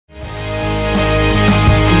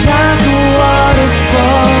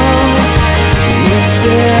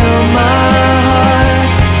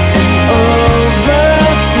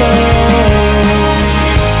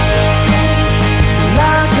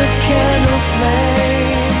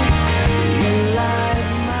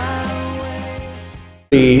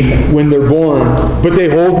when they're born, but they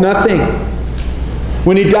hold nothing.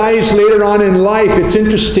 When he dies later on in life, it's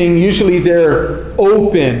interesting, usually they're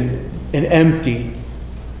open and empty.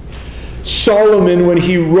 Solomon, when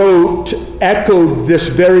he wrote, echoed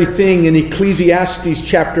this very thing in Ecclesiastes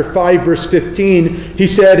chapter 5, verse 15. He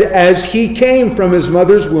said, "As he came from his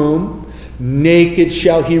mother's womb, naked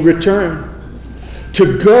shall he return,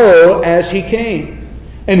 to go as he came.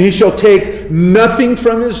 And he shall take nothing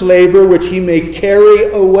from his labor which he may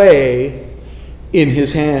carry away in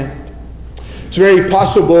his hand." It's very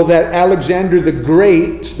possible that Alexander the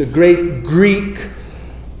great Greek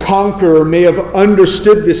conqueror, may have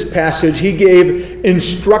understood this passage. He gave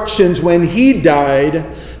instructions when he died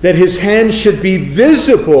that his hands should be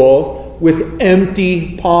visible with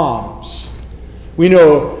empty palms. We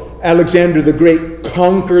know Alexander the Great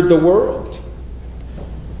conquered the world,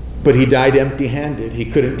 but he died empty-handed. He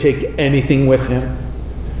couldn't take anything with him.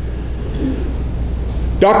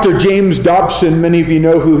 Dr. James Dobson, many of you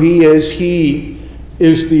know who he is. He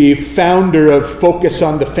is the founder of Focus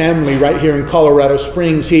on the Family right here in Colorado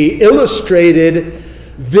Springs. He illustrated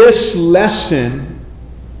this lesson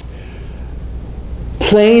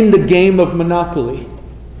playing the game of Monopoly.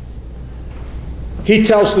 He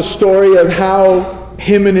tells the story of how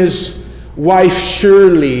him and his wife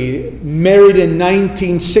Shirley, married in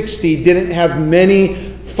 1960, didn't have many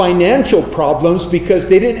financial problems because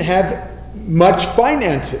they didn't have much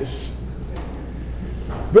finances.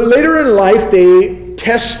 But later in life, they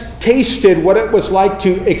tasted what it was like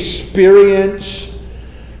to experience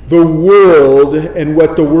the world and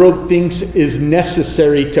what the world thinks is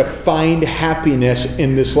necessary to find happiness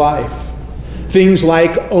in this life. Things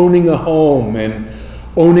like owning a home and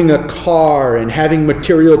owning a car and having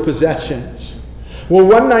material possessions. Well,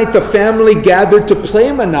 one night the family gathered to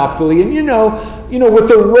play Monopoly, and you know, with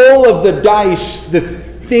the roll of the dice, the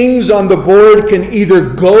things on the board can either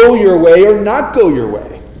go your way or not go your way.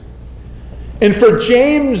 And for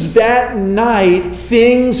James that night,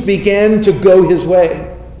 things began to go his way.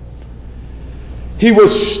 He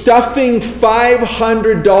was stuffing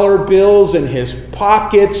 $500 bills in his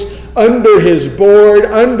pockets, under his board,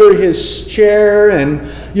 under his chair, and,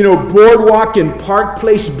 Boardwalk and Park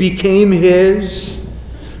Place became his.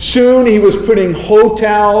 Soon he was putting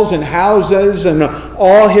hotels and houses and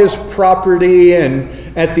all his property, and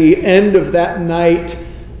at the end of that night,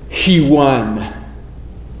 he won.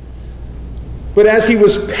 But as he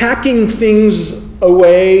was packing things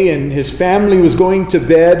away and his family was going to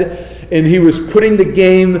bed and he was putting the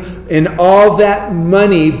game and all that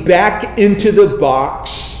money back into the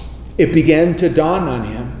box, it began to dawn on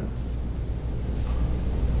him.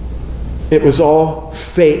 It was all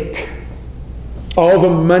fake. All the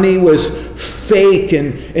money was fake,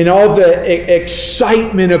 and all the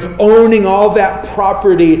excitement of owning all that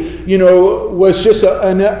property, was just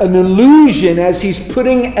an illusion as he's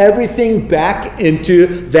putting everything back into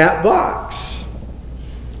that box.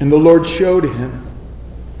 And the Lord showed him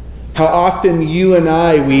how often you and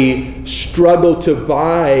I, we struggle to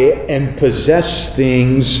buy and possess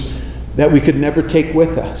things that we could never take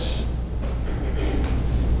with us.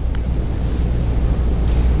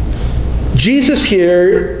 Jesus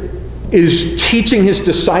here is teaching his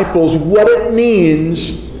disciples what it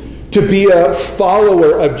means to be a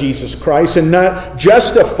follower of Jesus Christ, and not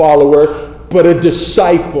just a follower, but a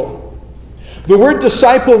disciple. The word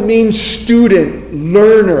disciple means student,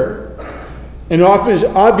 learner. And often,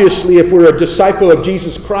 obviously, if we're a disciple of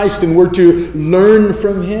Jesus Christ, then we're to learn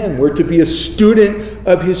from him. We're to be a student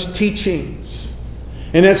of his teachings.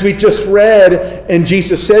 And as we just read, and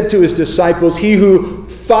Jesus said to his disciples, "He who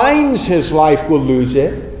finds his life will lose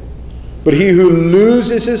it, but he who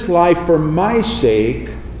loses his life for my sake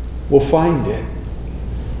will find it."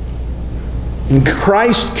 And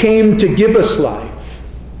Christ came to give us life,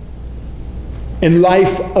 and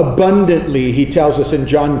life abundantly, he tells us in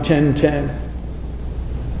John 10:10.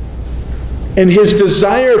 And his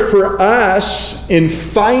desire for us in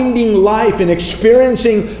finding life and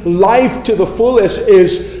experiencing life to the fullest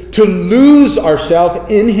is to lose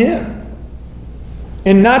ourselves in him.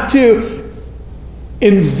 And not to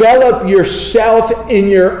envelop yourself in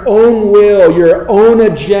your own will, your own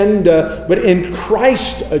agenda, but in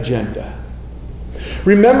Christ's agenda.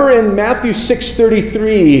 Remember in Matthew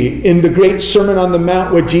 6:33, in the great Sermon on the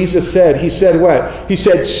Mount, what Jesus said? He said what? He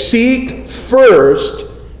said, "Seek first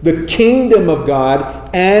the kingdom of God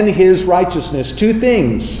and his righteousness." Two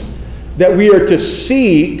things that we are to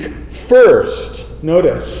seek first.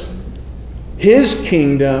 Notice, his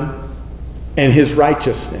kingdom and his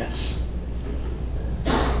righteousness.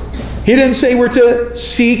 He didn't say we're to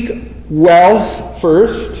seek wealth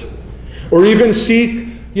first, or even seek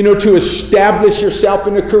to establish yourself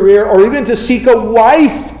in a career or even to seek a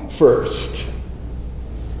wife first.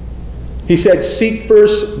 He said, seek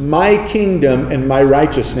first my kingdom and my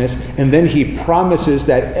righteousness, and then he promises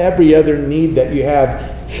that every other need that you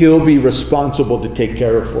have, he'll be responsible to take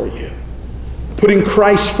care of for you. Putting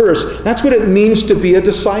Christ first. That's what it means to be a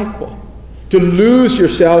disciple. To lose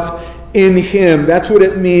yourself in him. That's what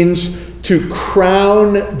it means to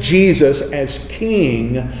crown Jesus as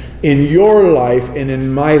king in your life and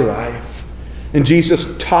in my life. And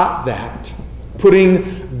Jesus taught that.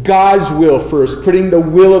 Putting God's will first. Putting the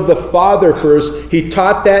will of the Father first. He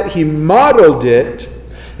taught that. He modeled it.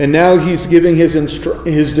 And now he's giving his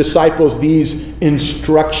disciples these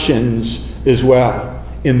instructions as well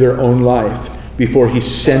in their own life before he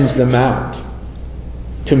sends them out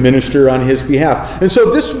to minister on his behalf. And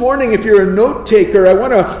so this morning, if you're a note taker, I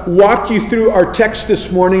want to walk you through our text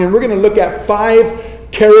this morning, and we're going to look at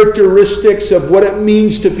 5 characteristics of what it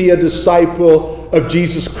means to be a disciple of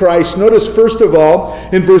Jesus Christ. Notice, first of all,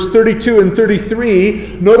 in verse 32 and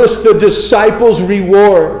 33, notice the disciples'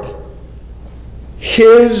 reward.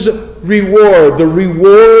 His reward, the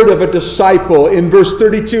reward of a disciple. In verse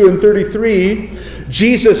 32 and 33,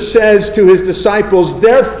 Jesus says to his disciples,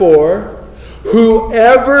 therefore,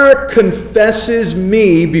 whoever confesses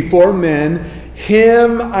me before men,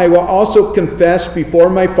 him I will also confess before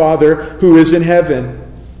my Father who is in heaven.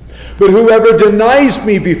 But whoever denies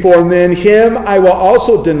me before men, him I will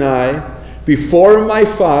also deny before my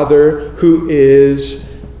Father who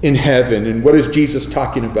is in heaven. And what is Jesus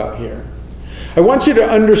talking about here? I want you to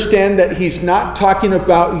understand that he's not talking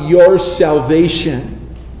about your salvation.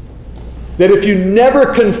 That if you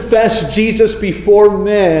never confess Jesus before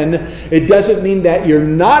men, it doesn't mean that you're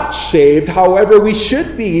not saved. However, we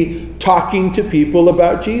should be talking to people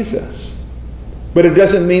about Jesus. But it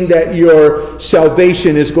doesn't mean that your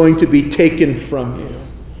salvation is going to be taken from you.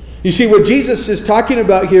 You see, what Jesus is talking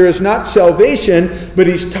about here is not salvation, but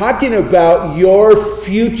he's talking about your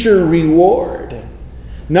future reward.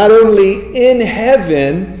 Not only in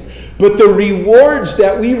heaven, but the rewards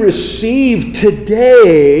that we receive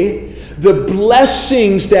today, the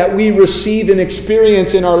blessings that we receive and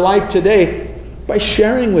experience in our life today by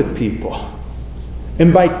sharing with people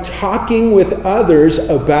and by talking with others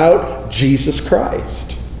about Jesus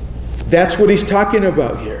Christ. That's what he's talking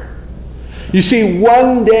about here. You see,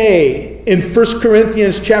 one day in 1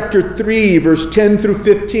 Corinthians chapter 3, verse 10 through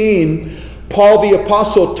 15, Paul the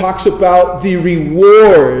Apostle talks about the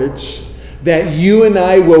rewards that you and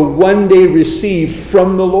I will one day receive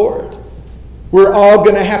from the Lord. We're all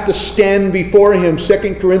going to have to stand before him.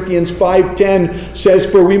 2 Corinthians 5:10 says,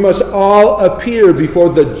 for we must all appear before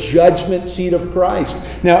the judgment seat of Christ.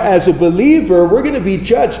 Now, as a believer, we're going to be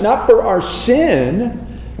judged not for our sin,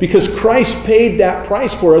 because Christ paid that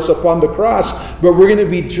price for us upon the cross, but we're going to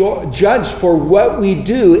be judged for what we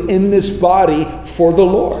do in this body for the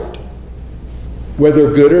Lord, whether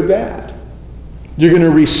good or bad. You're going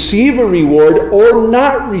to receive a reward or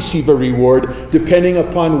not receive a reward depending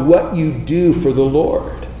upon what you do for the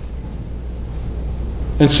Lord.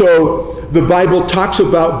 And so the Bible talks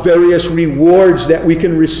about various rewards that we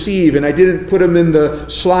can receive. And I didn't put them in the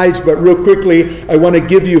slides, but real quickly, I want to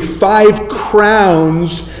give you 5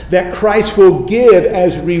 crowns that Christ will give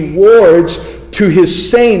as rewards to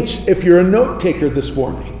his saints if you're a note taker this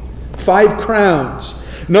morning. 5 crowns.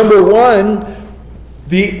 Number 1,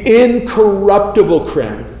 the incorruptible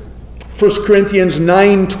crown. 1 Corinthians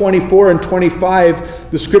 9:24 and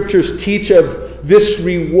 25, the scriptures teach of this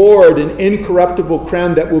reward, an incorruptible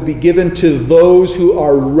crown that will be given to those who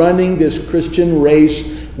are running this Christian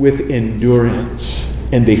race with endurance.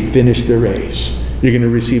 And they finish the race. You're going to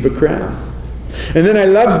receive a crown. And then I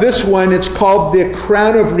love this one. It's called the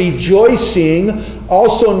crown of rejoicing,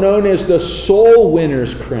 also known as the soul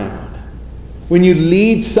winner's crown. When you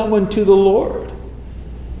lead someone to the Lord,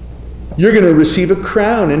 you're going to receive a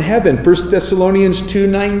crown in heaven. 1 Thessalonians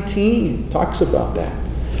 2:19 talks about that.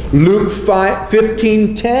 Luke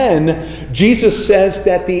 15:10, Jesus says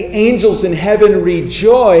that the angels in heaven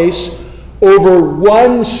rejoice over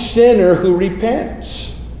one sinner who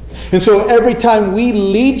repents. And so every time we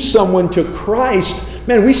lead someone to Christ,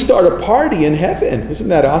 man, we start a party in heaven. Isn't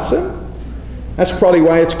that awesome? That's probably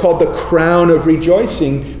why it's called the crown of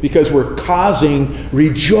rejoicing, because we're causing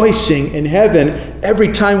rejoicing in heaven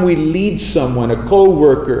every time we lead someone, a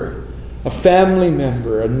co-worker, a family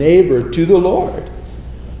member, a neighbor, to the Lord.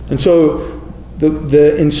 And so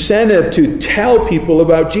the incentive to tell people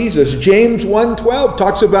about Jesus. James 1:12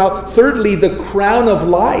 talks about, thirdly, the crown of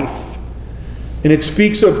life. And it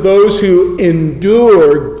speaks of those who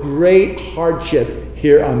endure great hardship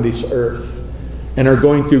here on this earth and are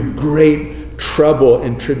going through great trouble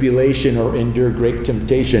and tribulation or endure great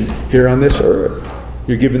temptation here on this earth.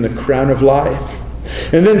 You're given the crown of life.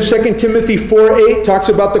 And then 2 Timothy 4:8 talks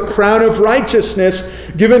about the crown of righteousness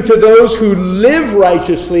given to those who live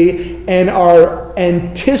righteously and are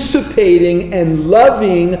anticipating and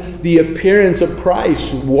loving the appearance of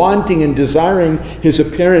Christ, wanting and desiring his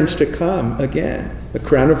appearance to come again. The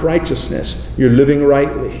crown of righteousness. You're living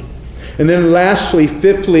rightly. And then lastly,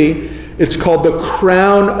 fifthly, it's called the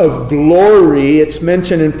crown of glory. It's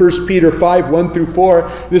mentioned in 1 Peter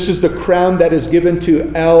 5:1-4. This is the crown that is given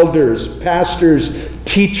to elders, pastors,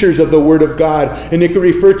 teachers of the Word of God. And it can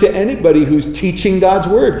refer to anybody who's teaching God's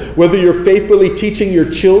Word. Whether you're faithfully teaching your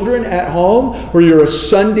children at home, or you're a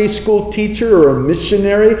Sunday school teacher or a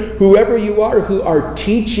missionary, whoever you are who are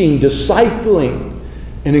teaching, discipling,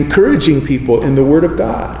 and encouraging people in the Word of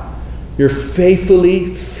God. You're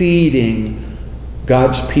faithfully feeding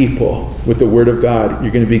God's people with the Word of God.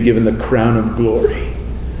 You're going to be given the crown of glory.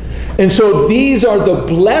 And so these are the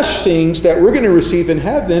blessings that we're going to receive in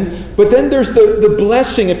heaven. But then there's the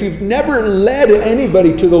blessing. If you've never led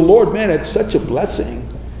anybody to the Lord, man, it's such a blessing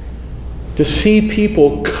to see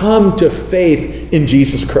people come to faith in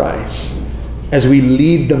Jesus Christ as we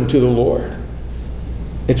lead them to the Lord.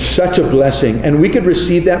 It's such a blessing. And we could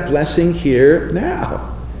receive that blessing here now.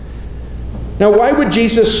 Now, why would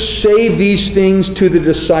Jesus say these things to the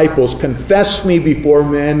disciples? Confess me before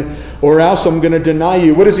men, or else I'm going to deny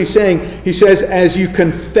you. What is he saying? He says, as you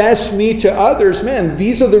confess me to others, man,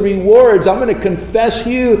 these are the rewards. I'm going to confess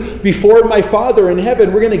you before my Father in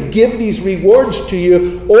heaven. We're going to give these rewards to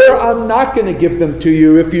you, or I'm not going to give them to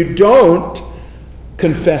you if you don't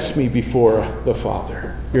confess me before the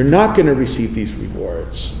Father. You're not going to receive these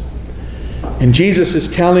rewards. And Jesus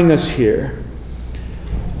is telling us here,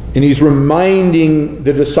 and he's reminding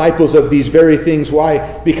the disciples of these very things.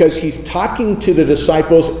 Why? Because he's talking to the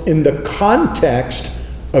disciples in the context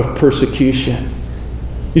of persecution.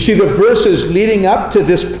 You see, the verses leading up to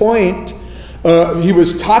this point, he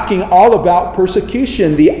was talking all about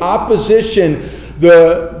persecution, the opposition,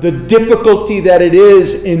 the difficulty that it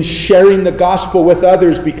is in sharing the gospel with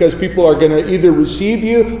others, because people are going to either receive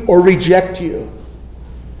you or reject you.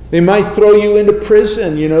 They might throw you into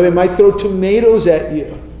prison. They might throw tomatoes at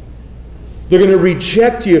you. They're going to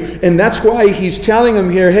reject you. And that's why he's telling them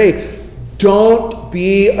here, hey, don't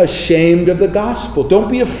be ashamed of the gospel.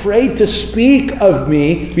 Don't be afraid to speak of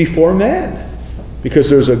me before men, because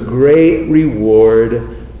there's a great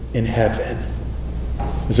reward in heaven.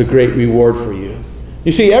 There's a great reward for you.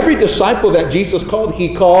 You see, every disciple that Jesus called,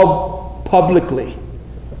 he called publicly.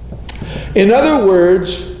 In other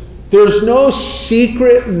words, there's no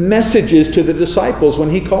secret messages to the disciples when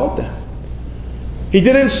he called them. He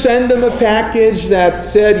didn't send them a package that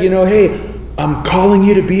said, hey, I'm calling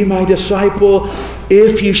you to be my disciple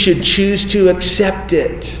if you should choose to accept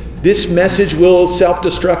it. This message will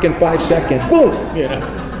self-destruct in 5 seconds. Boom!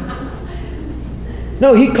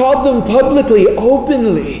 No, he called them publicly,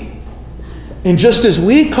 openly. And just as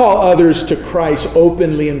we call others to Christ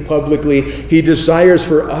openly and publicly, he desires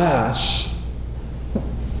for us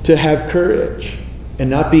to have courage and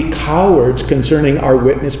not be cowards concerning our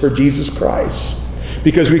witness for Jesus Christ.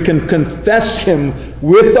 Because we can confess him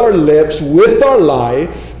with our lips, with our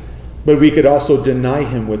life, but we could also deny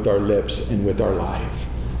him with our lips and with our life.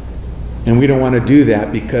 And we don't want to do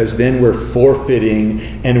that, because then we're forfeiting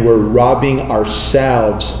and we're robbing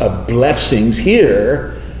ourselves of blessings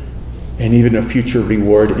here and even a future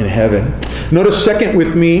reward in heaven. Notice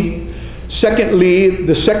secondly,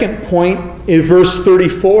 the second point in verse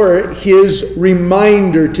 34, his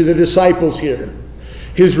reminder to the disciples here.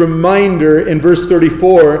 His reminder in verse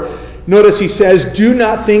 34, notice he says, do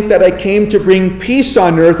not think that I came to bring peace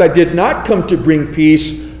on earth. I did not come to bring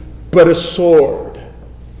peace, but a sword.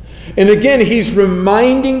 And again, he's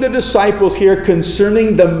reminding the disciples here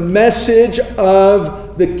concerning the message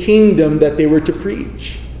of the kingdom that they were to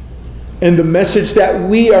preach, and the message that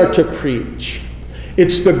we are to preach.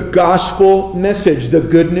 It's the gospel message, the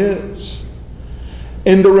good news.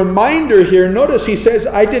 And the reminder here, notice he says,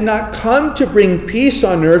 I did not come to bring peace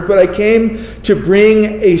on earth, but I came to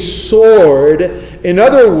bring a sword. In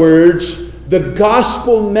other words, the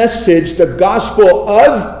gospel message, the gospel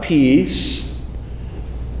of peace,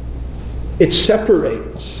 it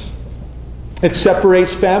separates. It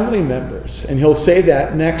separates family members. And he'll say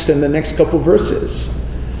that next in the next couple verses.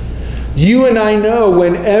 You and I know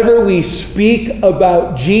whenever we speak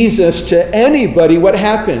about Jesus to anybody, what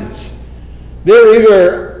happens? They're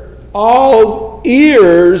either all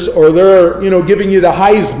ears or they're, giving you the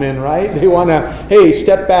Heisman, right? They want to, hey,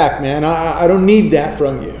 step back, man. I don't need that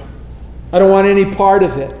from you. I don't want any part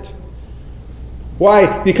of it.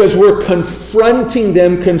 Why? Because we're confronting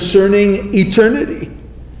them concerning eternity,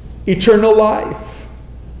 eternal life.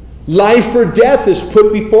 Life or death is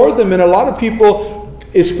put before them. And a lot of people,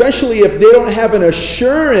 especially if they don't have an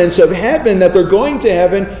assurance of heaven, that they're going to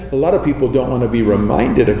heaven, a lot of people don't want to be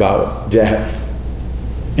reminded about death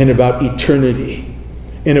and about eternity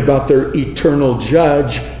and about their eternal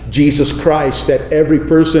judge, Jesus Christ, that every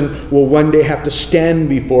person will one day have to stand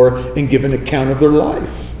before and give an account of their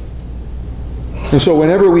life. And so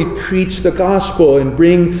whenever we preach the gospel and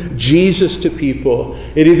bring Jesus to people,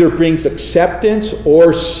 it either brings acceptance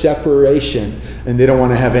or separation, and they don't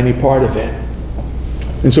want to have any part of it.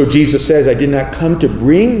 And so Jesus says, I did not come to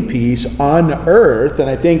bring peace on earth, and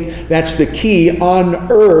I think that's the key,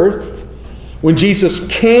 on earth. When Jesus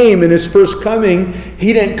came in his first coming,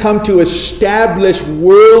 he didn't come to establish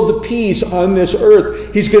world peace on this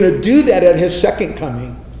earth. He's going to do that at his second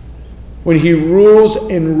coming, when he rules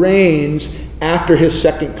and reigns after his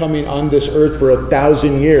second coming on this earth for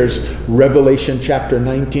 1,000 years. Revelation chapter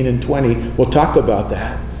 19 and 20 will talk about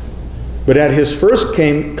that. But at his first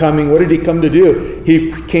coming, what did he come to do?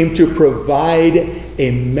 He came to provide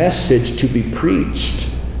a message to be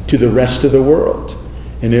preached to the rest of the world.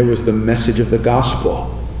 And it was the message of the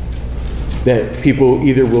gospel that people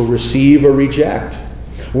either will receive or reject.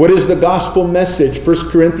 What is the gospel message?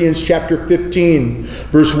 1 Corinthians chapter 15,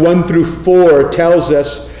 verse 1 through 4 tells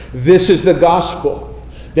us this is the gospel,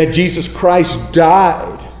 that Jesus Christ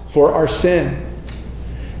died for our sin,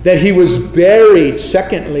 that he was buried,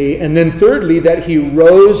 secondly, and then thirdly, that he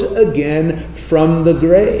rose again from the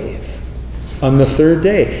grave on the third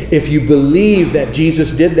day. If you believe that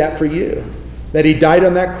Jesus did that for you, that he died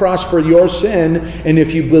on that cross for your sin, and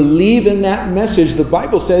if you believe in that message, the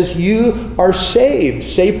Bible says you are saved.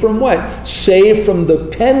 Saved from what? Saved from the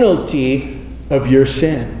penalty of your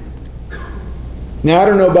sin. Now, I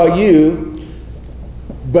don't know about you,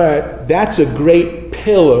 but that's a great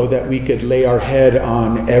pillow that we could lay our head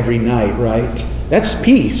on every night, right? That's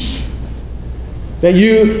peace. That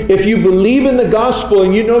if you believe in the gospel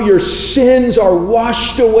and you know your sins are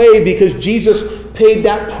washed away because Jesus paid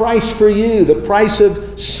that price for you, the price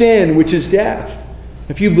of sin, which is death.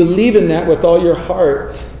 If you believe in that with all your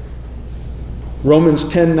heart, Romans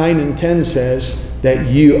 10:9 and 10 says that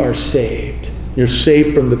you are saved. You're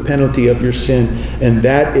saved from the penalty of your sin, and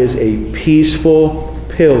that is a peaceful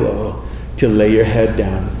pillow to lay your head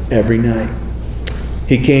down every night.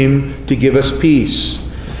 He came to give us peace.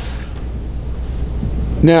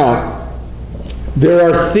 Now, there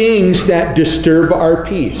are things that disturb our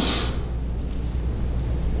peace.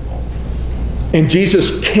 And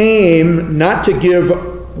Jesus came not to give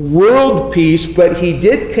world peace, but he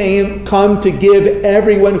did come to give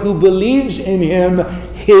everyone who believes in him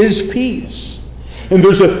his peace. And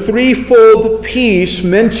there's a threefold peace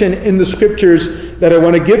mentioned in the scriptures that I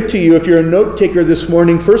want to give to you if you're a note taker this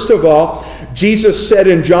morning. First of all, Jesus said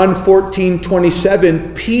in John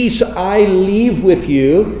 14:27, peace I leave with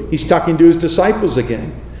you. He's talking to his disciples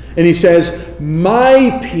again. And he says,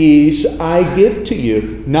 my peace I give to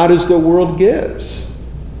you, not as the world gives.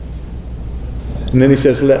 And then he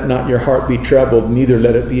says, let not your heart be troubled, neither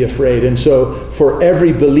let it be afraid. And so for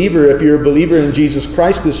every believer, if you're a believer in Jesus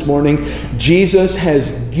Christ this morning, Jesus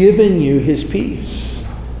has given you his peace.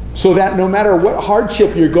 So that no matter what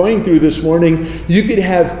hardship you're going through this morning, you could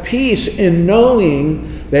have peace in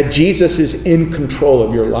knowing that Jesus is in control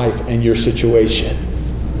of your life and your situation.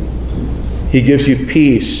 He gives you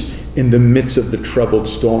peace in the midst of the troubled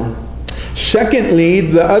storm. Secondly,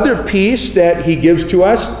 the other peace that he gives to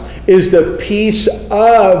us is the peace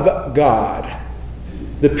of God.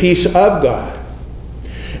 The peace of God.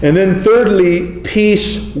 And then thirdly,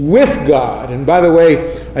 peace with God. And by the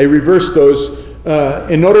way, I reversed those.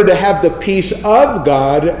 In order to have the peace of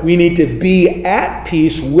God, we need to be at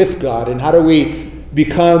peace with God. And how do we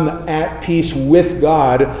become at peace with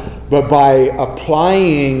God? But by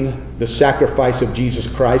applying the sacrifice of Jesus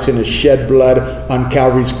Christ and his shed blood on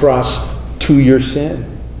Calvary's cross to your sin.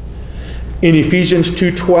 In Ephesians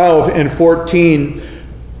 2:12 and 14,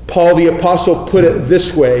 Paul the Apostle put it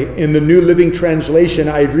this way. In the New Living Translation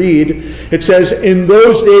I read, it says, in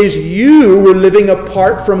those days you were living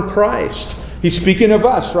apart from Christ. He's speaking of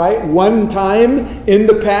us, right? One time in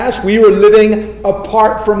the past, we were living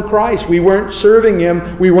apart from Christ. We weren't serving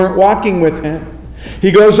him. We weren't walking with him.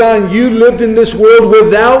 He goes on, you lived in this world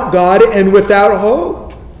without God and without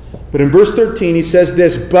hope. But in verse 13 he says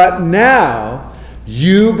this, but now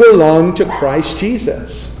you belong to Christ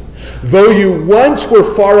Jesus. Though you once were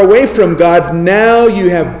far away from God, now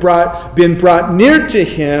you have been brought near to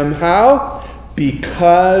him. How?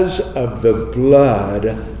 Because of the blood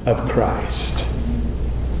of Christ.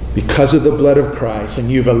 because of the blood of Christ,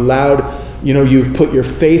 and you've allowed, you've put your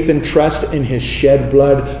faith and trust in his shed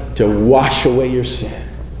blood to wash away your sin.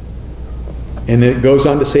 And it goes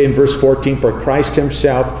on to say in verse 14, for Christ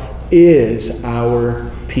himself is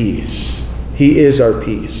our peace. He is our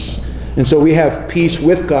peace. And so we have peace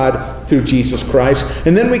with God through Jesus Christ.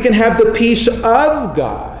 And then we can have the peace of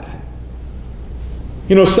God.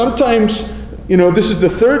 Sometimes, this is the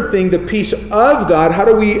third thing, the peace of God. How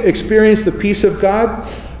do we experience the peace of God?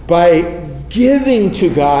 By giving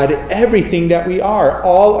to God everything that we are.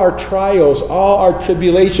 All our trials, all our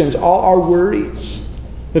tribulations, all our worries.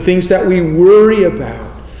 The things that we worry about.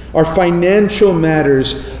 Our financial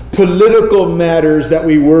matters, political matters that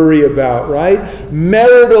we worry about, right?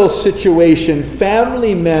 Marital situation,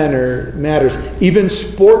 family matters, even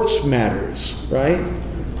sports matters, right?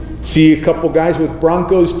 See a couple guys with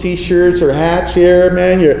Broncos t-shirts or hats here,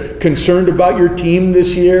 man, you're concerned about your team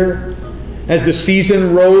this year. As the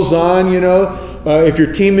season rolls on, if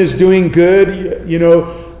your team is doing good,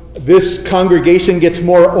 this congregation gets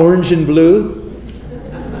more orange and blue.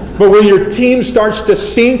 But when your team starts to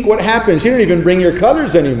sink, what happens? You don't even bring your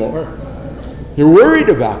colors anymore. You're worried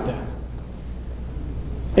about them.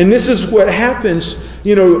 And this is what happens,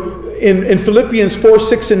 in Philippians 4,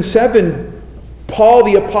 6, and 7, Paul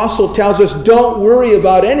the apostle tells us, don't worry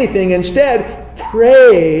about anything. Instead,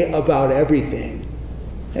 pray about everything.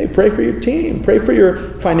 Hey, pray for your team. Pray for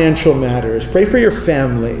your financial matters. Pray for your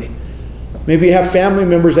family. Maybe you have family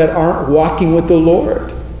members that aren't walking with the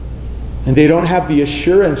Lord. And they don't have the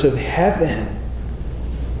assurance of heaven.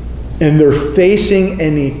 And they're facing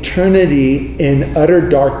an eternity in utter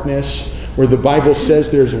darkness where the Bible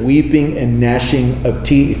says there's weeping and gnashing of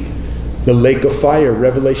teeth. The lake of fire,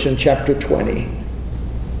 Revelation chapter 20.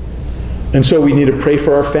 And so we need to pray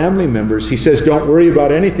for our family members. He says, don't worry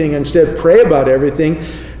about anything. Instead, pray about everything.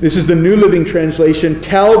 This is the New Living Translation.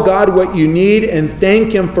 Tell God what you need and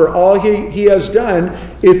thank him for all he has done.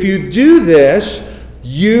 If you do this,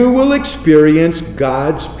 you will experience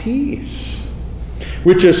God's peace,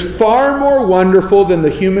 which is far more wonderful than the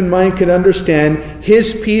human mind can understand.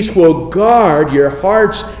 His peace will guard your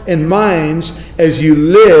hearts and minds as you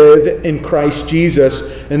live in Christ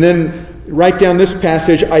Jesus. And then write down this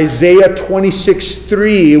passage, Isaiah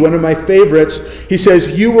 26:3, one of my favorites. He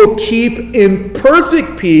says, you will keep in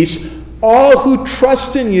perfect peace all who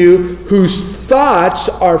trust in you, whose thoughts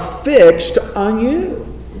are fixed on you.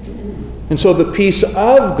 And so the peace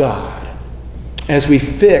of God, as we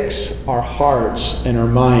fix our hearts and our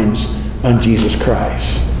minds on Jesus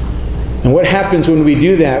Christ. And what happens when we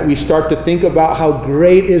do that? We start to think about how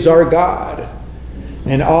great is our God.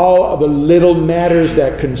 And all of the little matters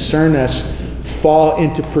that concern us fall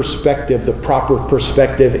into perspective, the proper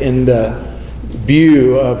perspective in the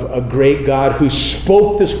view of a great God who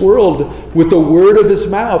spoke this world with the word of his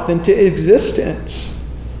mouth into existence.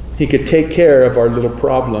 He could take care of our little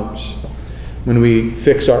problems. When we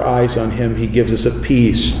fix our eyes on him, he gives us a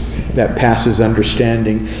peace that passes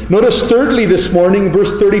understanding. Notice thirdly this morning,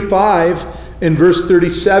 verse 35 and verse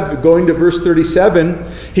 37, going to verse 37,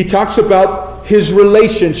 he talks about his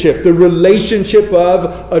relationship, the relationship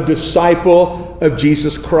of a disciple of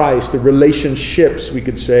Jesus Christ, the relationships, we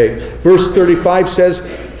could say. Verse 35 says,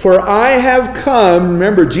 for I have come,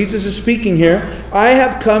 remember Jesus is speaking here, I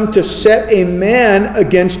have come to set a man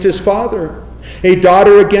against his father, a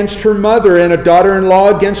daughter against her mother, and a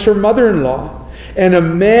daughter-in-law against her mother-in-law. And a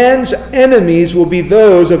man's enemies will be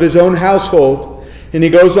those of his own household. And he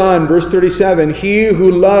goes on, verse 37, he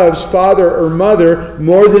who loves father or mother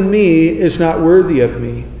more than me is not worthy of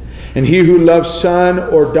me. And he who loves son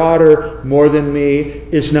or daughter more than me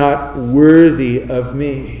is not worthy of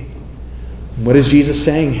me. What is Jesus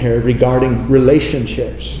saying here regarding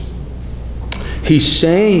relationships? He's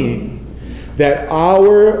saying that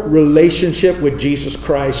our relationship with Jesus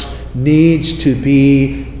Christ needs to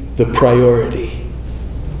be the priority.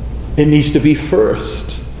 It needs to be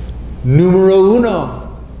first. Numero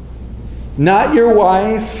uno. Not your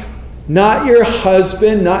wife, not your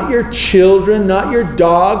husband, not your children, not your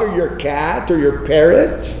dog or your cat or your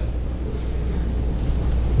parrot.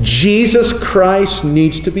 Jesus Christ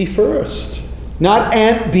needs to be first. Not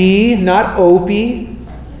Aunt B, not Opie.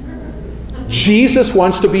 Jesus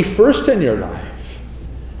wants to be first in your life.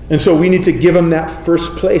 And so we need to give him that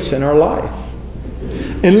first place in our life.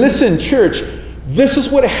 And listen, church, this is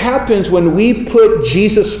what happens when we put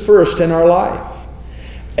Jesus first in our life.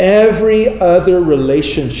 Every other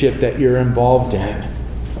relationship that you're involved in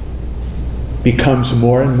becomes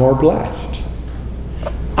more and more blessed.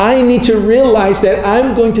 I need to realize that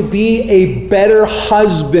I'm going to be a better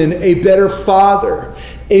husband, a better father,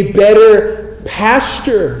 a better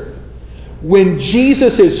pastor when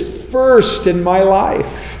Jesus is first in my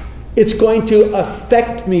life, it's going to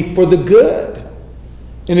affect me for the good.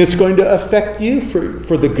 And it's going to affect you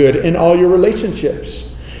for the good in all your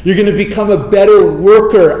relationships. You're going to become a better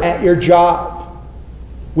worker at your job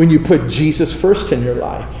when you put Jesus first in your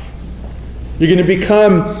life. You're going to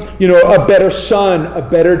become, a better son, a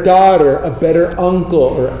better daughter, a better uncle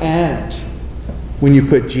or aunt when you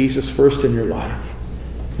put Jesus first in your life.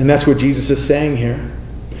 And that's what Jesus is saying here.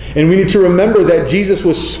 And we need to remember that Jesus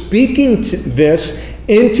was speaking to this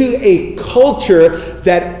into a culture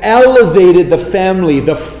that elevated the family.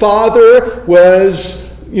 The father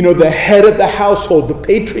was, the head of the household, the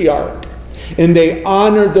patriarch. And they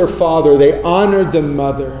honored their father. They honored the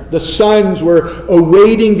mother. The sons were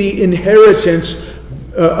awaiting the inheritance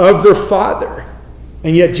of their father.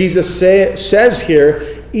 And yet Jesus says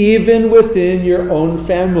here, even within your own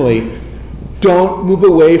family, don't move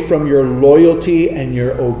away from your loyalty and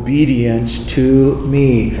your obedience to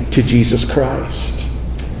me, to Jesus Christ.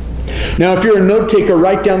 Now, if you're a note taker,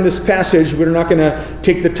 write down this passage. We're not going to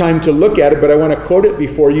take the time to look at it, but I want to quote it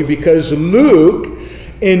before you because Luke,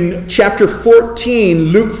 in chapter 14,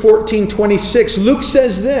 Luke 14:26, Luke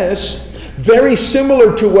says this, very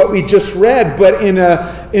similar to what we just read, but in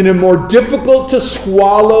a more difficult to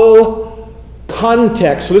swallow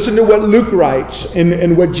context. Listen to what Luke writes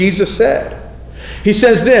and what Jesus said. He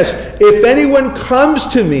says this, if anyone comes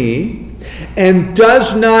to me and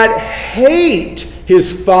does not hate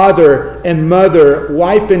his father and mother,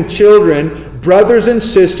 wife and children, brothers and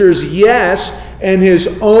sisters, yes, and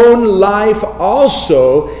his own life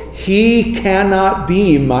also, he cannot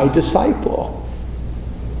be my disciple.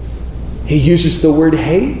 He uses the word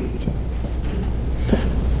hate.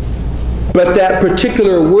 But that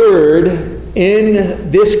particular word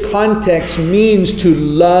in this context means to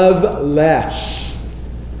love less.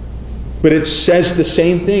 But it says the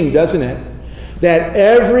same thing, doesn't it? That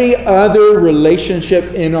every other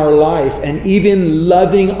relationship in our life, and even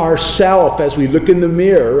loving ourselves as we look in the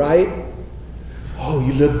mirror, right? Oh,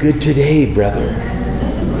 you look good today, brother.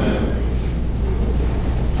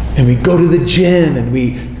 And we go to the gym and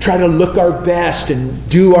we try to look our best and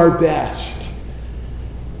do our best.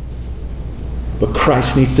 But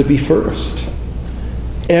Christ needs to be first.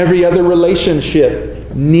 Every other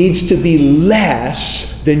relationship needs to be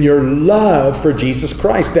less than your love for Jesus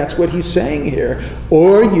Christ. That's what he's saying here.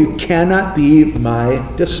 Or you cannot be my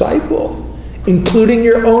disciple, including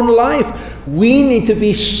your own life. We need to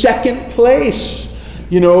be second place,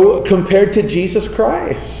 compared to Jesus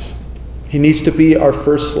Christ. He needs to be our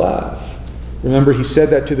first love. Remember, he said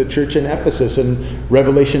that to the church in Ephesus in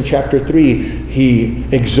Revelation chapter 3. He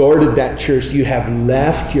exhorted that church, you have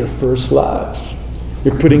left your first love.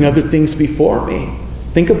 You're putting other things before me.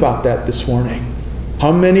 Think about that this morning.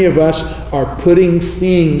 How many of us are putting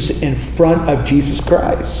things in front of Jesus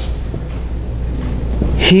Christ?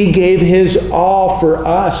 He gave his all for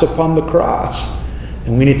us upon the cross,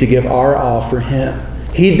 and we need to give our all for him.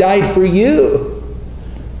 He died for you.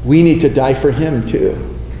 We need to die for him too.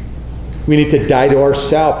 We need to die to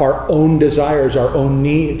ourselves, our own desires, our own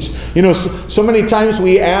needs. So many times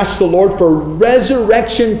we ask the Lord for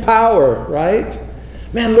resurrection power, right?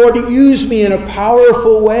 Man, Lord, use me in a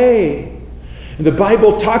powerful way. And the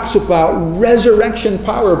Bible talks about resurrection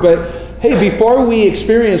power, but hey, before we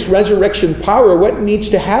experience resurrection power, what needs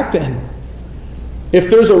to happen? If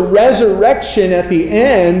there's a resurrection at the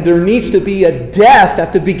end, there needs to be a death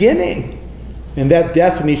at the beginning. And that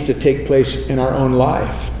death needs to take place in our own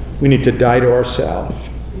life. We need to die to ourselves.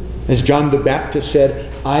 As John the Baptist said,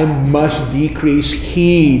 I must decrease,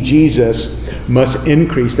 he, Jesus, must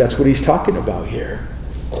increase. That's what he's talking about here.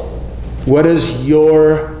 What does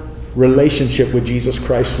your relationship with Jesus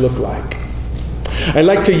Christ look like? I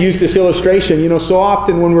like to use this illustration. So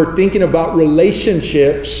often when we're thinking about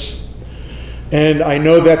relationships, and I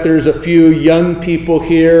know that there's a few young people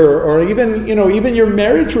here, or even your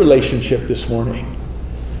marriage relationship this morning.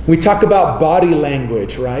 We talk about body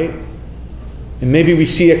language, right? And maybe we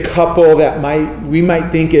see a couple that we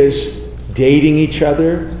might think is dating each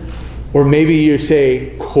other, or maybe you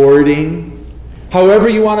say courting. However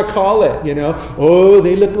you want to call it, Oh,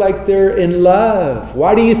 they look like they're in love.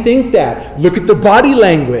 Why do you think that? Look at the body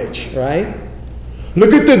language, right?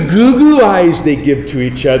 Look at the goo-goo eyes they give to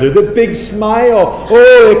each other, the big smile.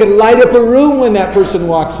 Oh, they could light up a room when that person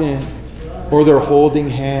walks in. Or they're holding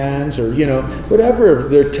hands, or, whatever.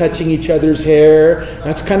 They're touching each other's hair.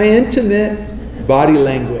 That's kind of intimate body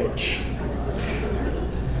language.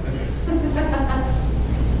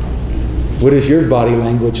 What does your body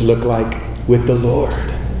language look like with the Lord?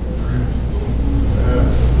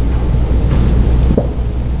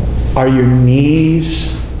 Are your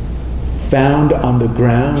knees found on the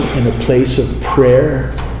ground in a place of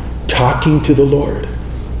prayer, talking to the Lord?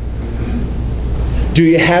 Do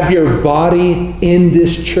you have your body in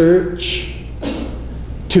this church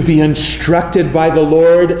to be instructed by the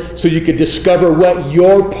Lord so you could discover what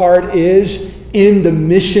your part is in the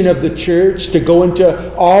mission of the church, to go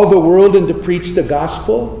into all the world and to preach the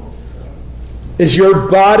gospel? Is your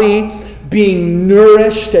body being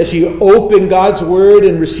nourished as you open God's Word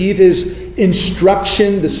and receive His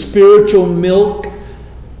instruction, the spiritual milk,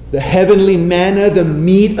 the heavenly manna, the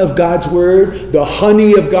meat of God's Word, the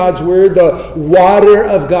honey of God's Word, the water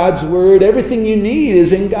of God's Word? Everything you need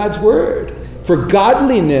is in God's Word. For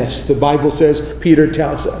godliness, the Bible says, Peter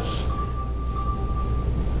tells us.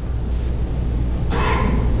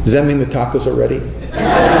 Does that mean the tacos are ready?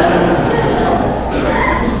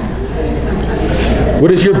 What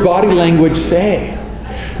does your body language say?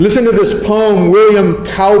 Listen to this poem. William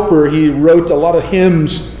Cowper, he wrote a lot of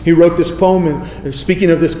hymns. He wrote this poem, and speaking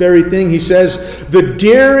of this very thing, he says, "The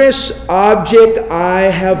dearest object I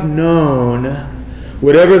have known,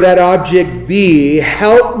 whatever that object be,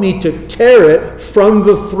 help me to tear it from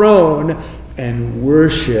the throne and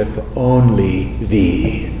worship only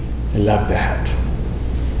Thee." I love that.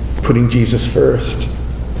 Putting Jesus first.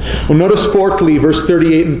 Well, notice fourthly, verse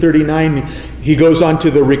 38 and 39, he goes on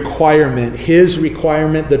to the requirement, his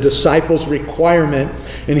requirement, the disciples' requirement.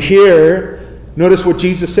 And here, notice what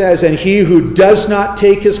Jesus says, "And he who does not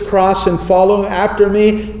take his cross and follow after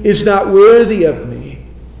me is not worthy of me.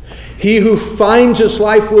 He who finds his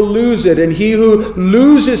life will lose it, and he who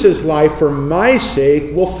loses his life for my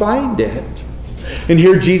sake will find it." And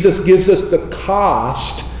here Jesus gives us the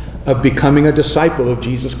cost of becoming a disciple of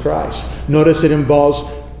Jesus Christ. Notice it involves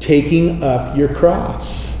taking up your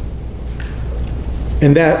cross.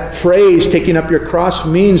 And that phrase, taking up your cross,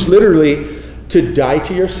 means literally to die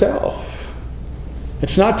to yourself.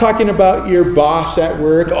 It's not talking about your boss at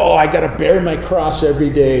work. "Oh, I got to bear my cross every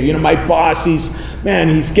day. You know, my boss, he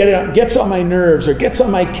gets on my nerves or gets on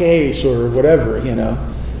my case," or whatever, you know.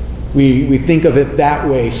 We think of it that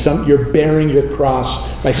way. You're bearing your cross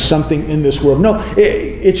by something in this world. No,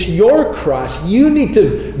 it's your cross. You need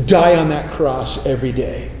to die on that cross every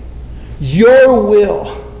day. Your will.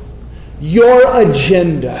 Your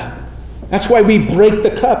agenda. That's why we break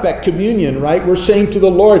the cup at communion, right? We're saying to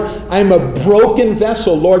the Lord, "I'm a broken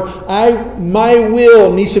vessel, Lord. My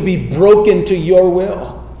will needs to be broken to your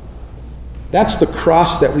will." That's the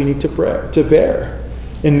cross that we need to bear.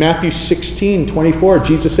 In Matthew 16:24,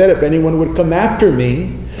 Jesus said, "If anyone would come after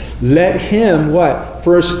me, let him," what?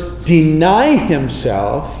 "First deny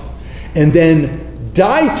himself, and then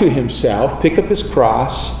die to himself, pick up his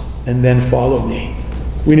cross, and then follow me."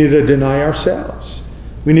 We need to deny ourselves.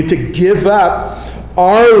 We need to give up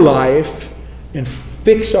our life and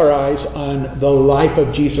fix our eyes on the life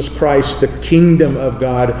of Jesus Christ, the kingdom of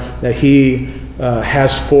God that He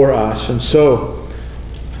has for us. And so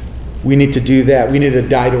we need to do that. We need to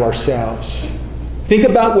die to ourselves. Think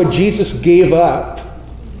about what Jesus gave up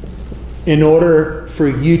in order for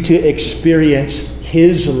you to experience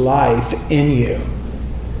His life in you.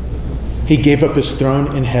 He gave up His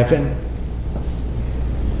throne in heaven.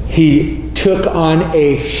 He took on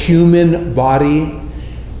a human body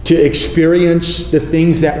to experience the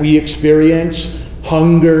things that we experience: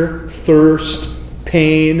 hunger, thirst,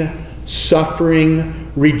 pain, suffering,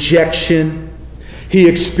 rejection. He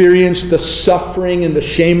experienced the suffering and the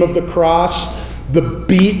shame of the cross, the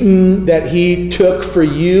beating that He took for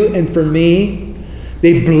you and for me.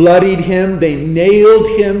 They bloodied Him. They nailed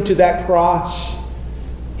Him to that cross.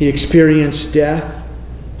 He experienced death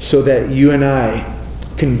so that you and I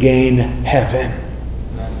can gain heaven,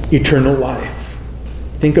 eternal life.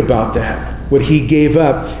 Think about that. What He gave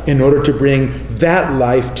up in order to bring that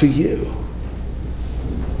life to you.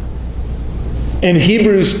 And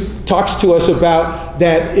Hebrews talks to us about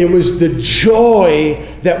that it was the joy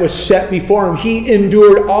that was set before Him. He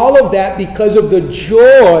endured all of that because of the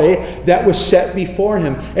joy that was set before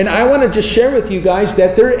Him. And I want to just share with you guys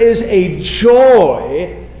that there is a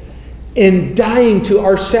joy in dying to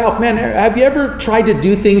ourselves. Man, have you ever tried to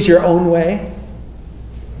do things your own way?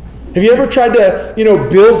 Have you ever tried to,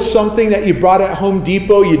 build something that you brought at Home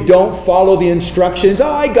Depot? You don't follow the instructions.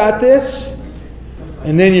 "Oh, I got this."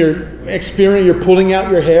 And then you're pulling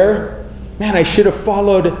out your hair. Man, I should have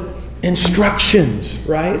followed instructions,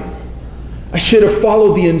 right? I should have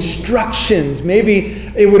followed the instructions.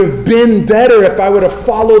 Maybe it would have been better if I would have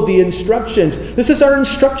followed the instructions. This is our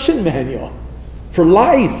instruction manual for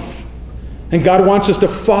life. And God wants us to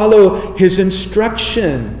follow His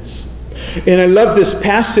instructions. And I love this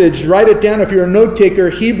passage. Write it down if you're a note taker.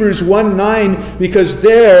 Hebrews 1:9, because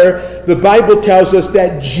there where the Bible tells us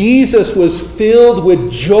that Jesus was filled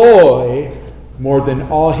with joy more than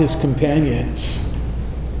all his companions.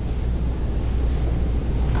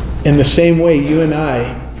 In the same way, you and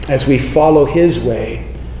I, as we follow his way,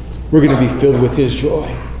 we're going to be filled with his joy.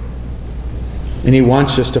 And he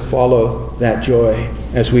wants us to follow that joy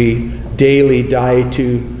as we daily die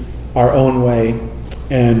to our own way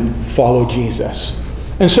and follow Jesus.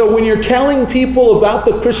 And so when you're telling people about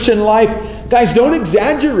the Christian life, guys, don't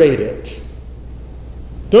exaggerate it.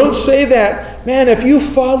 Don't say that, man, if you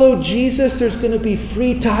follow Jesus, there's going to be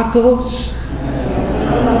free tacos.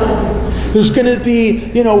 There's going to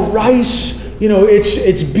be, rice.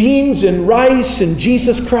 It's beans and rice and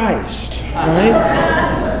Jesus Christ. All right?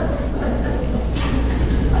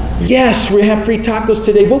 Yes, we have free tacos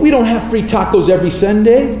today, but we don't have free tacos every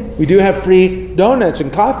Sunday. We do have free donuts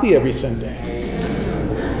and coffee every Sunday.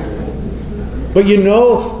 But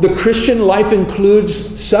the Christian life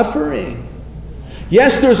includes suffering.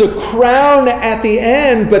 Yes, there's a crown at the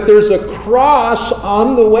end, but there's a cross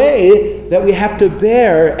on the way that we have to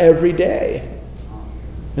bear every day.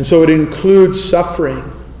 And so it includes suffering.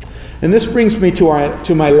 And this brings me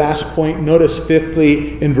to my last point. Notice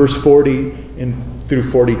fifthly in verse 40 through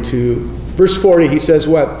 42. Verse 40, he says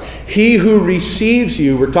what? He who receives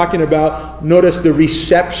you, we're talking about, notice the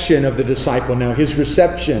reception of the disciple now, his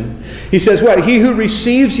reception. He says what? He who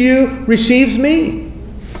receives you receives me.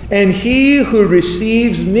 And he who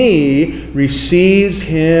receives me receives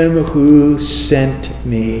him who sent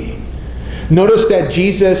me. Notice that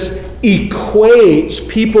Jesus equates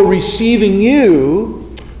people receiving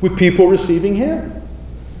you with people receiving him.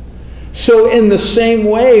 So in the same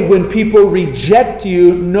way, when people reject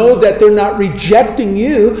you, know that they're not rejecting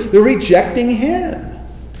you, they're rejecting him.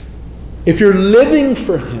 If you're living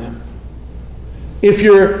for him, if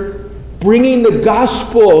you're bringing the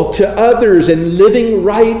gospel to others and living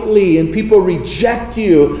rightly and people reject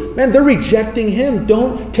you, man, they're rejecting him.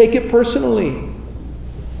 Don't take it personally.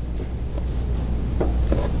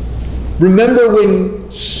 Remember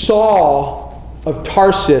when Saul of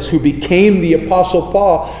Tarsus, who became the Apostle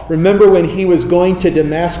Paul, remember when he was going to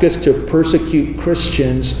Damascus to persecute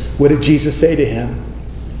Christians, what did Jesus say to him?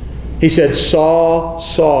 He said, Saul,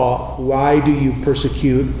 Saul, why do you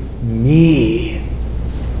persecute me?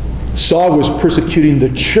 Saul was persecuting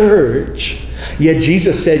the church, yet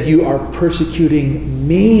Jesus said, you are persecuting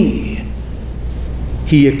me.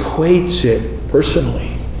 He equates it personally.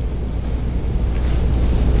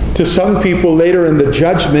 To some people later in the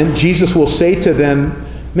judgment, Jesus will say to them,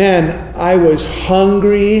 man, I was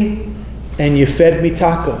hungry and you fed me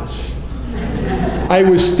tacos. I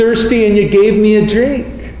was thirsty and you gave me a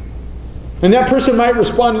drink. And that person might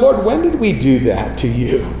respond, Lord, when did we do that to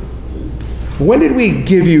you? When did we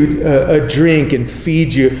give you a drink and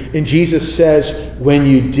feed you? And Jesus says, when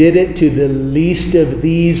you did it to the least of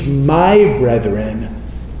these, my brethren,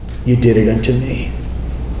 you did it unto me.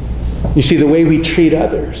 You see, the way we treat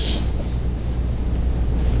others.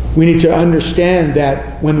 We need to understand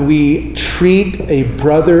that when we treat a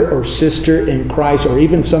brother or sister in Christ, or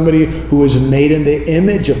even somebody who is made in the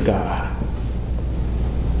image of God,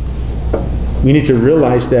 we need to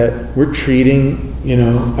realize that we're treating,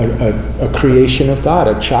 a creation of God,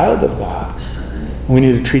 a child of God. We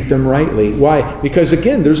need to treat them rightly. Why? Because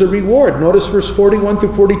again, there's a reward. Notice verse 41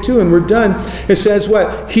 through 42, and we're done. It says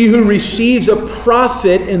what? He who receives a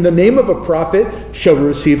prophet in the name of a prophet shall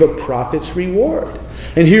receive a prophet's reward.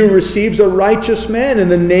 And he who receives a righteous man in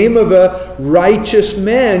the name of a righteous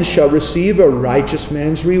man shall receive a righteous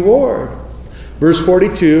man's reward. Verse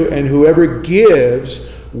 42, and whoever gives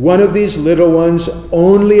one of these little ones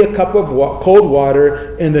only a cup of cold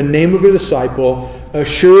water in the name of a disciple,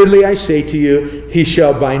 assuredly I say to you, he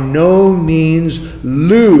shall by no means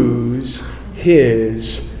lose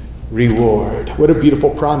his reward. What a beautiful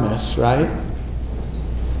promise, right?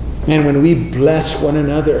 And when we bless one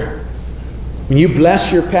another, when you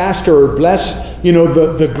bless your pastor or bless,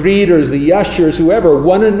 the greeters, the ushers, whoever,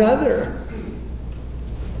 one another,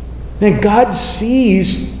 then God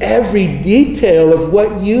sees every detail of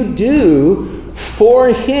what you do for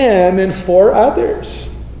him and for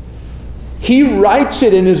others. He writes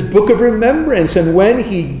it in his book of remembrance, and when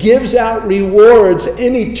he gives out rewards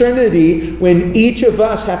in eternity, when each of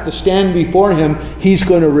us have to stand before him, he's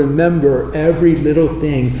going to remember every little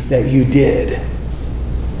thing that you did.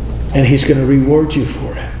 And he's going to reward you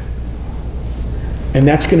for it. And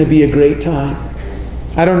that's going to be a great time.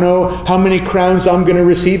 I don't know how many crowns I'm going to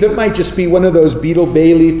receive. It might just be one of those Beetle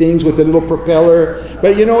Bailey things with a little propeller.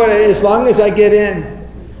 But you know what? As long as I get in,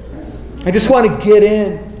 I just want to get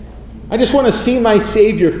in. I just want to see my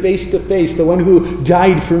Savior face to face, the one who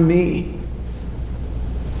died for me.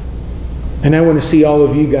 And I want to see all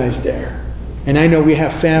of you guys there. And I know we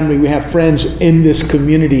have family, we have friends in this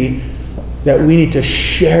community that we need to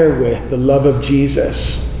share with the love of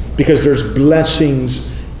Jesus, because there's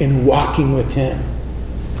blessings in walking with Him.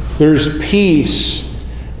 There's peace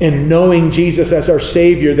in knowing Jesus as our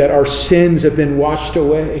Savior, that our sins have been washed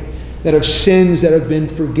away, that of sins that have been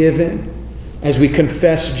forgiven, as we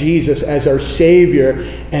confess Jesus as our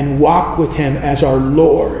Savior and walk with Him as our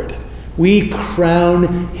Lord. We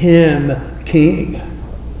crown Him King.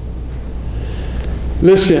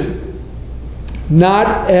 Listen,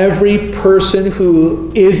 not every person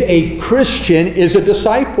who is a Christian is a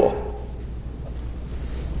disciple.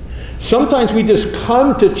 Sometimes we just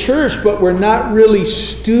come to church, but we're not really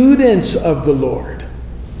students of the Lord.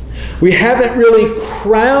 We haven't really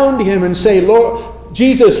crowned Him and say, Lord,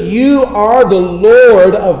 Jesus, you are the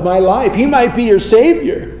Lord of my life. He might be your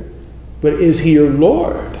Savior, but is He your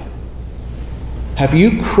Lord? Have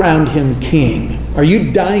you crowned Him King? Are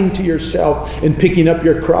you dying to yourself and picking up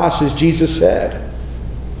your cross, as Jesus said?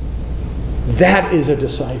 That is a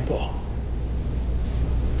disciple.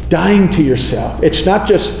 Dying to yourself. It's not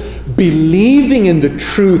just believing in the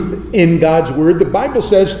truth in God's Word. The Bible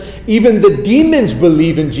says even the demons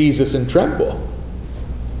believe in Jesus and tremble.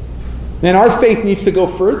 And our faith needs to go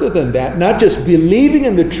further than that. Not just believing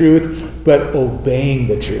in the truth, but obeying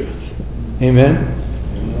the truth. Amen?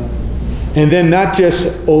 And then not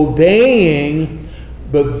just obeying,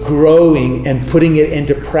 but growing and putting it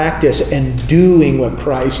into practice and doing what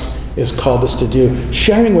Christ has called us to do.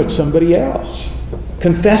 Sharing with somebody else.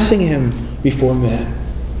 Confessing Him before men.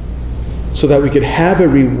 So that we could have a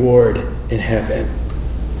reward in heaven.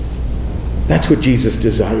 That's what Jesus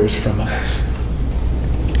desires from us.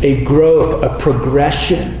 A growth, a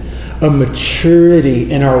progression, a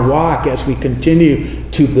maturity in our walk as we continue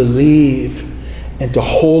to believe and to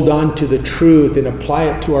hold on to the truth and apply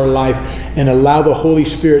it to our life and allow the Holy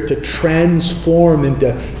Spirit to transform and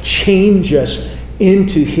to change us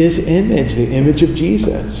into His image, the image of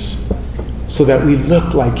Jesus, so that we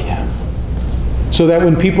look like Him. So that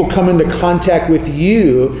when people come into contact with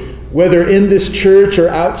you, whether in this church or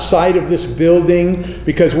outside of this building,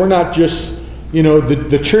 because we're not just,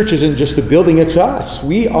 the church isn't just the building, it's us.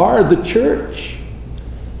 We are the church.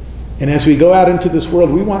 And as we go out into this world,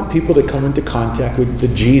 we want people to come into contact with the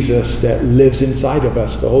Jesus that lives inside of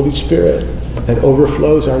us, the Holy Spirit that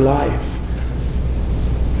overflows our life.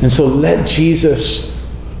 And so let Jesus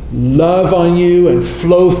love on you and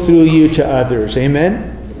flow through you to others. Amen?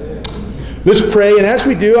 Let's pray. And as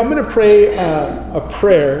we do, I'm going to pray a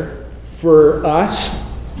prayer for us.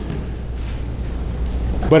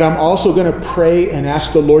 But I'm also going to pray and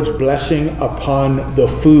ask the Lord's blessing upon the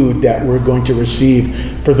food that we're going to receive.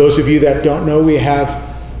 For those of you that don't know, we have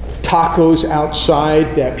tacos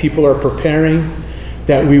outside that people are preparing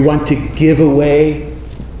that we want to give away.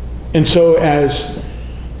 And so as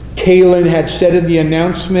Kaylin had said in the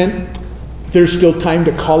announcement, there's still time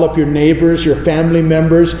to call up your neighbors, your family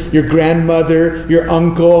members, your grandmother, your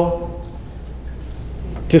uncle,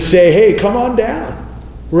 to say, hey, come on down.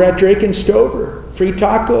 We're at Drake and Stover. Free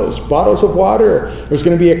tacos, bottles of water. There's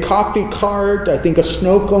going to be a coffee cart, I think a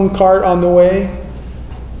snow cone cart on the way.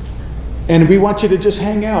 And we want you to just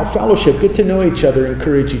hang out, fellowship, get to know each other,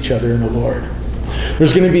 encourage each other in the Lord.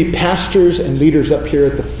 There's going to be pastors and leaders up here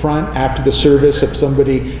at the front after the service. If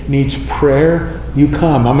somebody needs prayer, you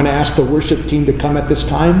come. I'm going to ask the worship team to come at this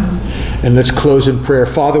time. And let's close in prayer.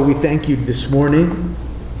 Father, we thank you this morning.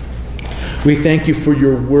 We thank you for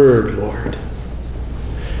your word, Lord.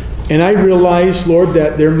 And I realize, Lord,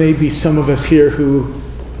 that there may be some of us here who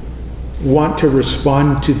want to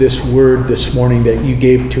respond to this word this morning that you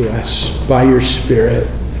gave to us by your Spirit.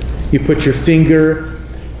 You put your finger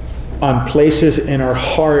on places in our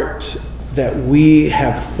hearts that we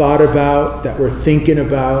have thought about, that we're thinking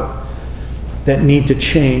about, that need to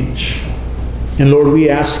change. And Lord, we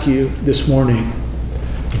ask you this morning,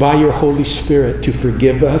 by your Holy Spirit, to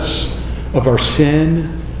forgive us of our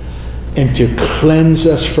sin, and to cleanse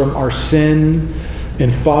us from our sin,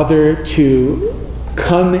 and Father, to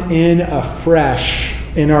come in afresh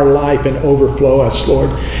in our life and overflow us, Lord.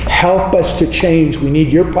 Help us to change. We need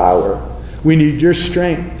your power. We need your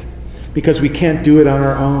strength, because we can't do it on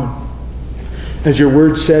our own. As your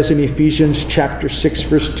word says in Ephesians chapter 6,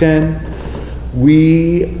 verse 10,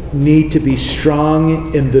 we need to be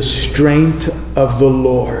strong in the strength of the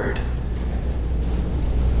Lord.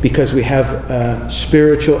 Because we have a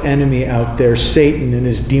spiritual enemy out there, Satan and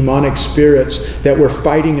his demonic spirits that we're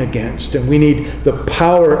fighting against. And we need the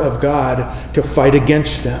power of God to fight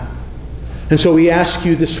against them. And so we ask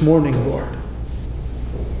you this morning, Lord,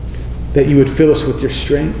 that you would fill us with your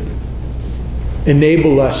strength.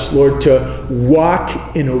 Enable us, Lord, to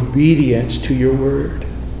walk in obedience to your word.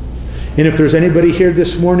 And if there's anybody here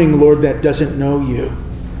this morning, Lord, that doesn't know you,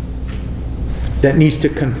 that needs to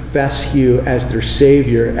confess you as their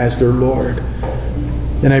Savior, as their Lord,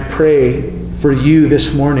 then I pray for you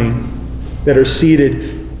this morning that are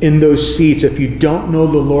seated in those seats. If you don't know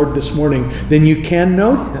the Lord this morning, then you can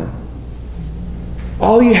know him.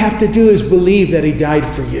 All you have to do is believe that he died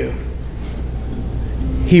for you.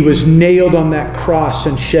 He was nailed on that cross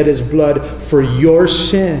and shed his blood for your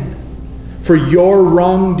sin, for your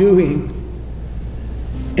wrongdoing.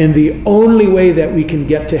 And the only way that we can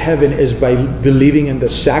get to heaven is by believing in the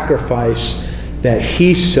sacrifice that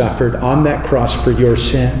he suffered on that cross for your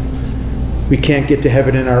sin. We can't get to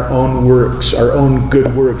heaven in our own works, our own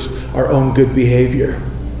good works, our own good behavior.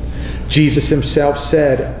 Jesus himself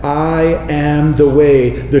said, I am the way,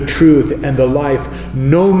 the truth, and the life.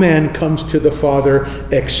 No man comes to the Father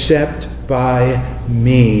except by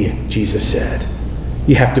me, Jesus said.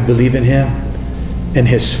 You have to believe in him and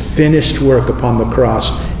his finished work upon the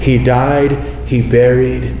cross. He died, he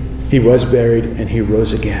was buried, and he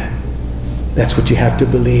rose again. That's what you have to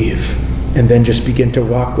believe. And then just begin to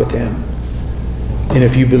walk with him. And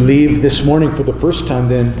if you believe this morning for the first time,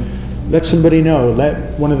 then let somebody know.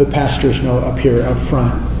 Let one of the pastors know up here, up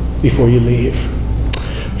front, before you leave.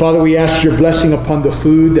 Father, we ask your blessing upon the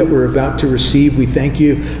food that we're about to receive. We thank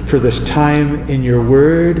you for this time in your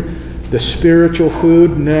word, the spiritual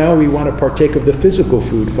food. Now we want to partake of the physical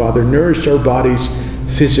food, Father. Nourish our bodies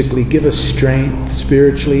physically. Give us strength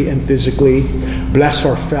spiritually and physically. Bless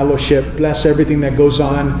our fellowship. Bless everything that goes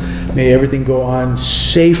on. May everything go on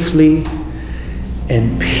safely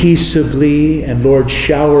and peaceably. And Lord,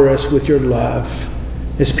 shower us with your love.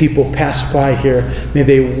 As people pass by here, may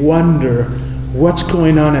they wonder what's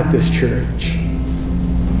going on at this church.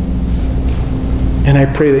 And I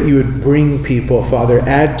pray that you would bring people, Father,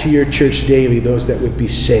 add to your church daily those that would be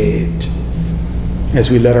saved as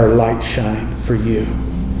we let our light shine for you.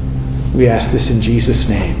 We ask this in Jesus'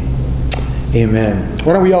 name. Amen.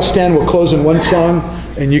 Why don't we all stand? We'll close in one song,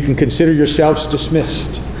 and you can consider yourselves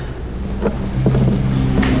dismissed.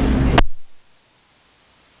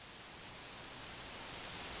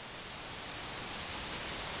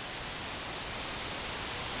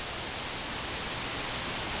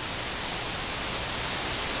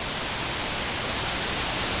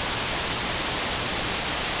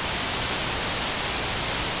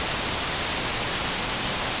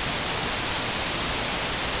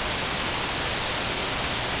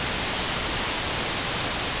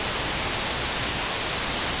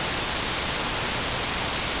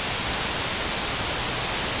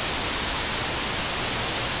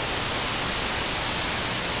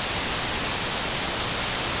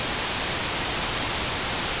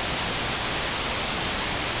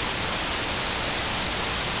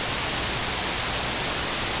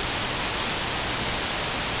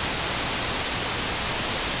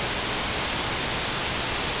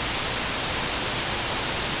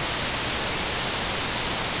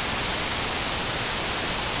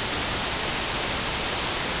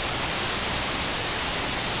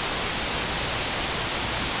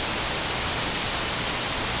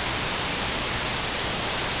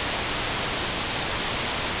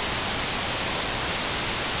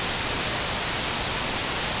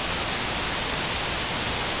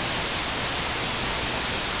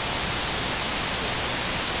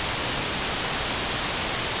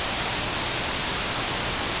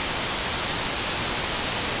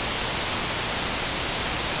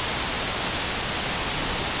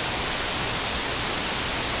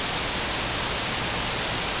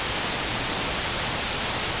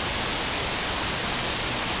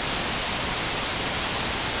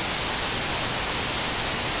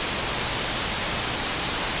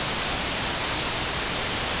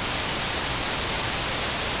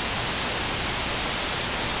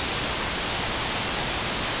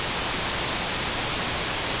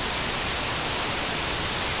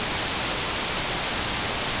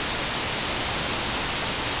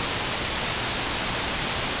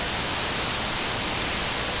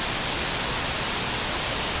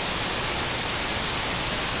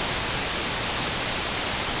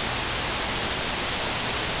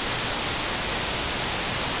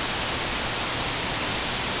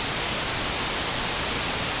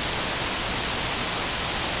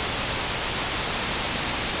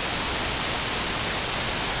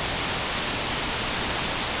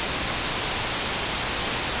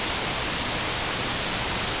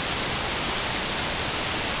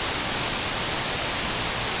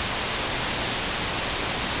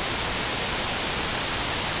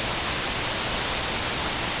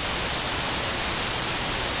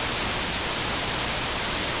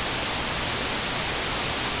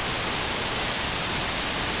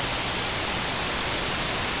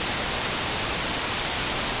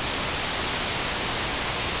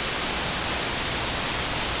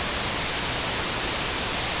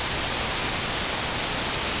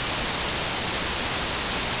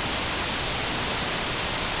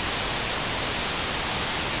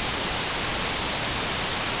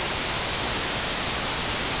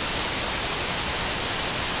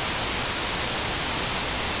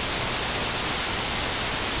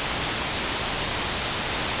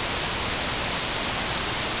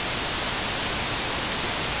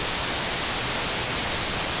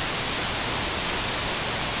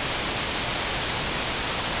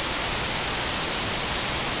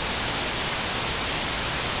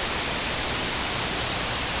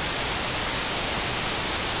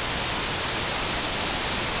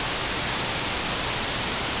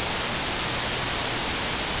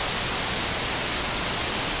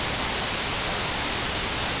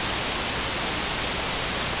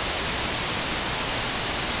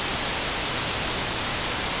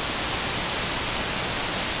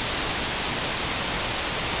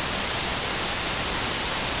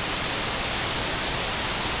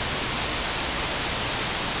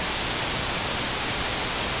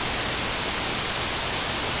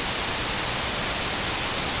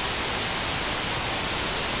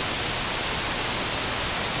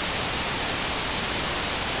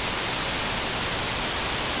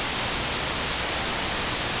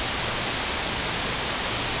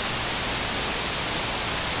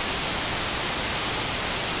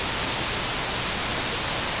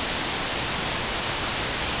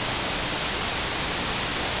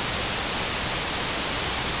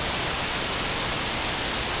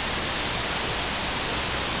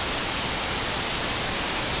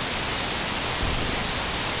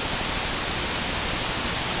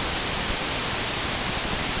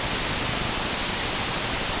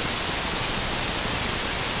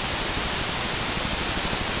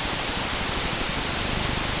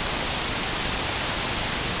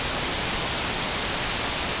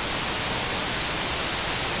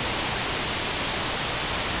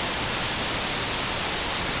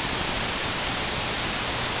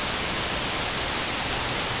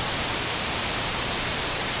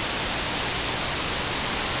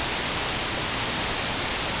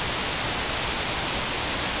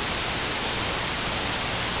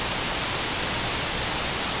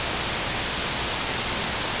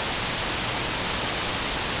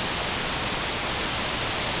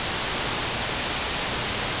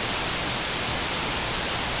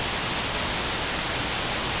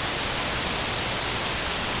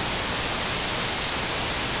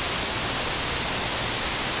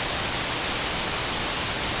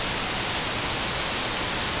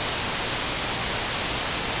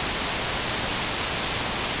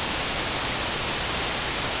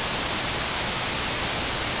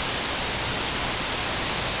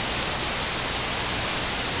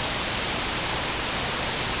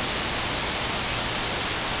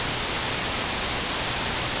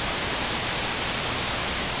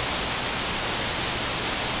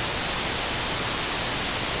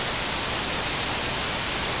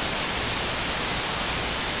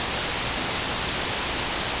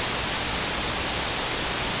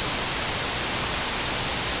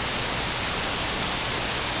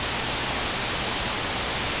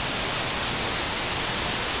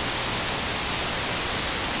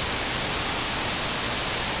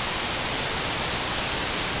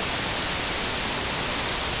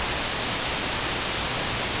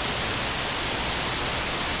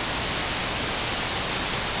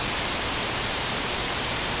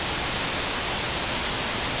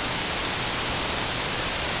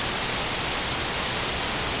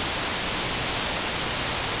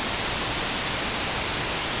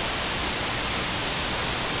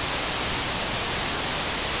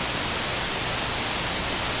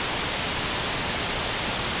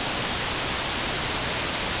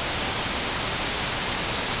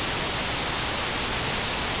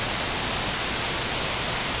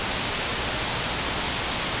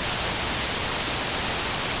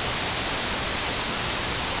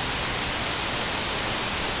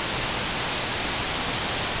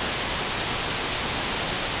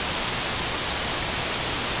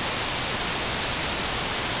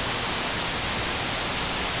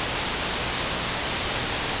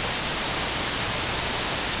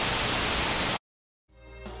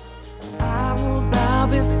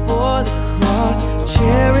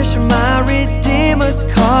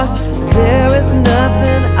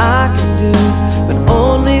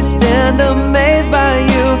 stand amazed by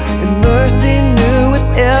you, and mercy new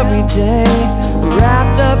with every day.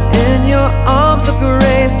 Wrapped up in your arms of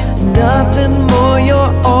grace, nothing more,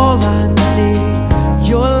 you're all I need.